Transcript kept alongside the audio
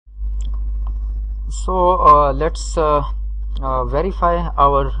So let's verify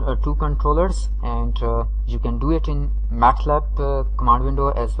our two controllers, and you can do it in MATLAB command window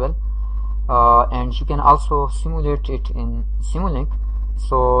as well, and you can also simulate it in Simulink.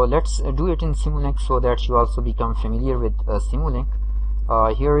 So let's do it in Simulink so that you also become familiar with Simulink.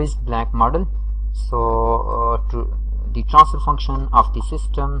 Here is blank model. So the transfer function of the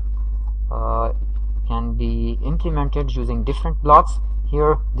system can be implemented using different blocks.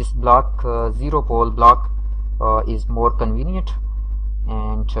 Here this block, zero pole block, is more convenient,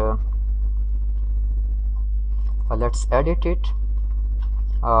 and let's edit it.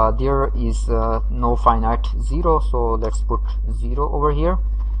 There is no finite zero, so let's put 0 over here.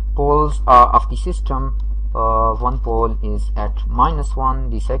 Poles of the system, one pole is at -1,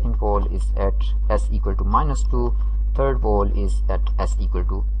 the second pole is at s equal to -2, third pole is at s equal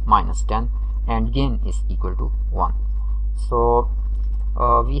to -10, and gain is equal to 1. So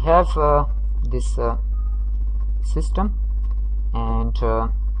we have this system, and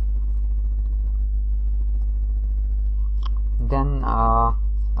then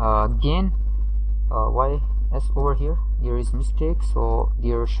gain, ys over here, there is mistake, so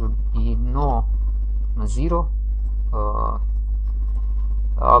there should be no 0.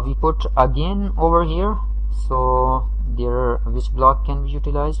 We put a gain over here, so there which block can be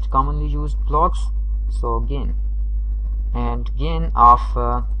utilized, commonly used blocks, so gain, and gain of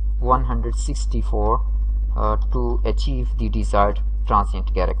 164 to achieve the desired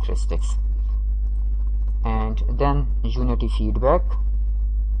transient characteristics. And then unity feedback,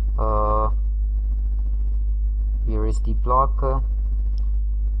 here is the block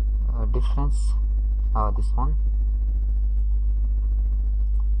difference, this one,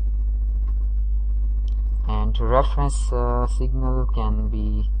 and reference signal can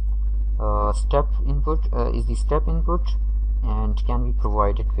be step input, is the step input, and can be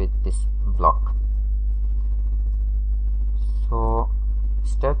provided with this block. So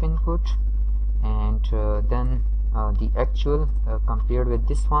step input, and then the actual compared with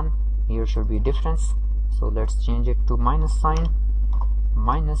this one, here should be difference, so let's change it to minus sign,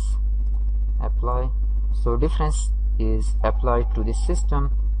 minus, apply. So difference is applied to this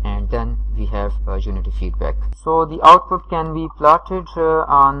system, and then we have unity feedback. So the output can be plotted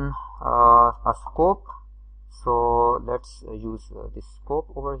on a scope. So let's use this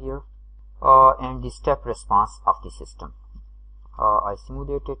scope over here, and the step response of the system. I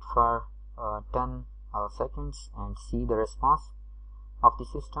simulate it for 10 seconds and see the response of the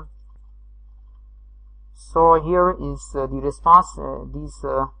system. So here is the response. These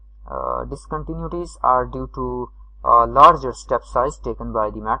discontinuities are due to larger step size taken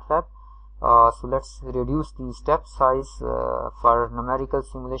by the MATLAB. So let's reduce the step size for numerical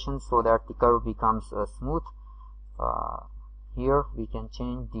simulation so that the curve becomes smooth. Here we can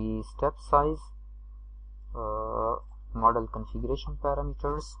change the step size, model configuration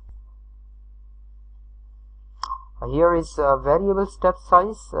parameters. Here is variable step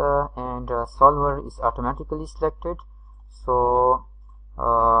size, and solver is automatically selected. So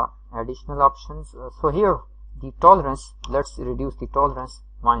additional options. So here the tolerance, let's reduce the tolerance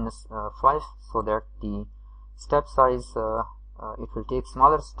 -5, so that the step size, it will take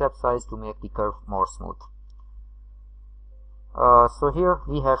smaller step size to make the curve more smooth. So here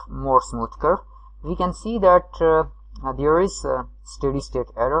we have more smooth curve. We can see that there is a steady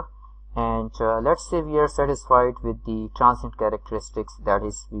state error, and let's say we are satisfied with the transient characteristics, that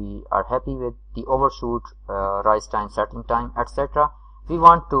is, we are happy with the overshoot, rise time, settling time, etc. We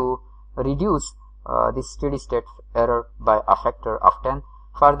want to reduce this steady state error by a factor of 10.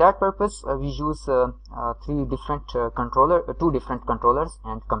 For that purpose, we use two different controllers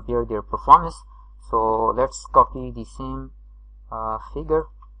and compare their performance. So let's copy the same figure.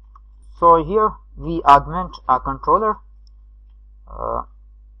 So here we augment a controller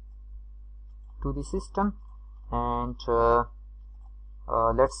to the system, and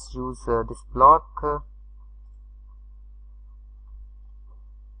let's use this block.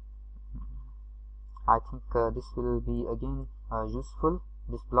 I think this will be again useful,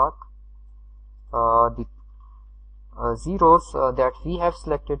 this block. The zeros that we have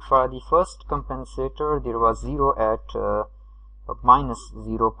selected for the first compensator, there was 0 at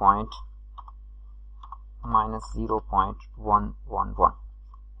 -0.111,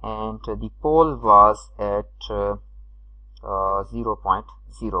 and the pole was at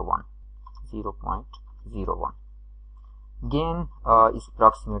 0.01. Gain is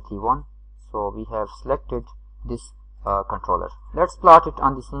approximately 1. So we have selected this controller. Let's plot it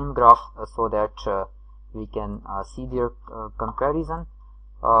on the same graph so that we can see their comparison.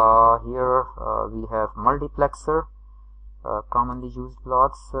 Here we have multiplexer, commonly used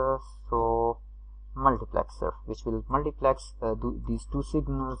blocks. So multiplexer, which will multiplex these two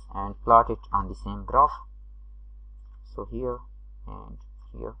signals and plot it on the same graph. So here and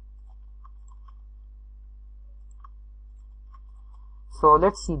here. So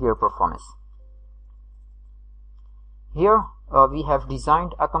let's see their performance. Here we have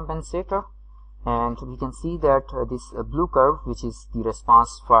designed a compensator, and we can see that this blue curve, which is the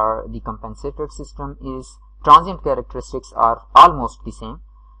response for the compensator system, is transient characteristics are almost the same.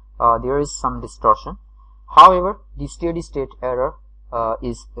 There is some distortion. However, the steady state error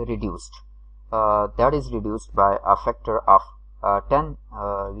is reduced. That is reduced by a factor of 10.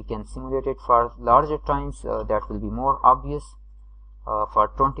 We can simulate it for larger times. That will be more obvious. For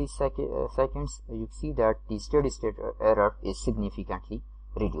 20 seconds, you see that the steady state error is significantly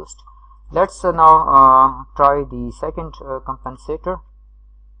reduced. Let's now try the second compensator.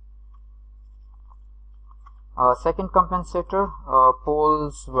 Second compensator,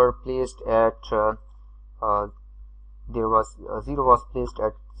 poles were placed at there was 0 was placed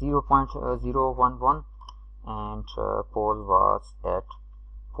at 0.011 and pole was at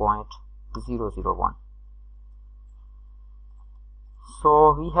 0.001.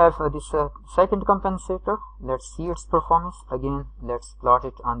 So we have this second compensator. Let's see its performance. Again, let's plot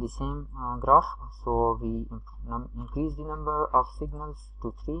it on the same graph. So we increase the number of signals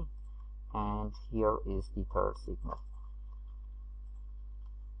to 3, and here is the third signal.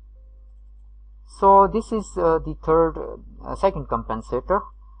 So this is the second compensator.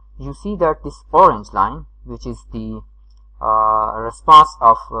 You see that this orange line, which is the response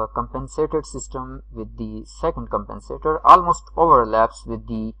of compensated system with the second compensator, almost overlaps with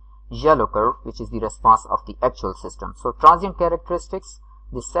the yellow curve, which is the response of the actual system. So transient characteristics,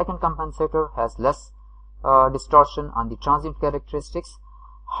 the second compensator has less distortion on the transient characteristics.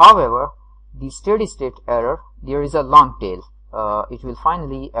 However, the steady state error, there is a long tail. It will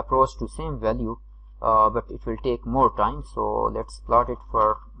finally approach to same value, but it will take more time. So let's plot it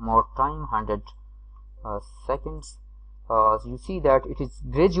for more time, 100 seconds. You see that it is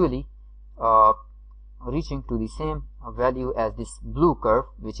gradually reaching to the same value as this blue curve,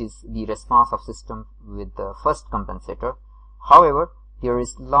 which is the response of system with the first compensator. However, there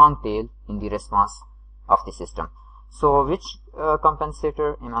is long tail in the response of the system. So which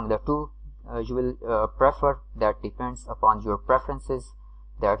compensator among the two you will prefer, that depends upon your preferences.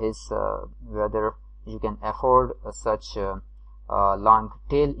 That is whether you can afford such long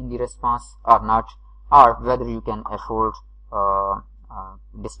tail in the response or not, or whether you can afford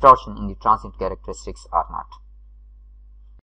distortion in the transient characteristics or not.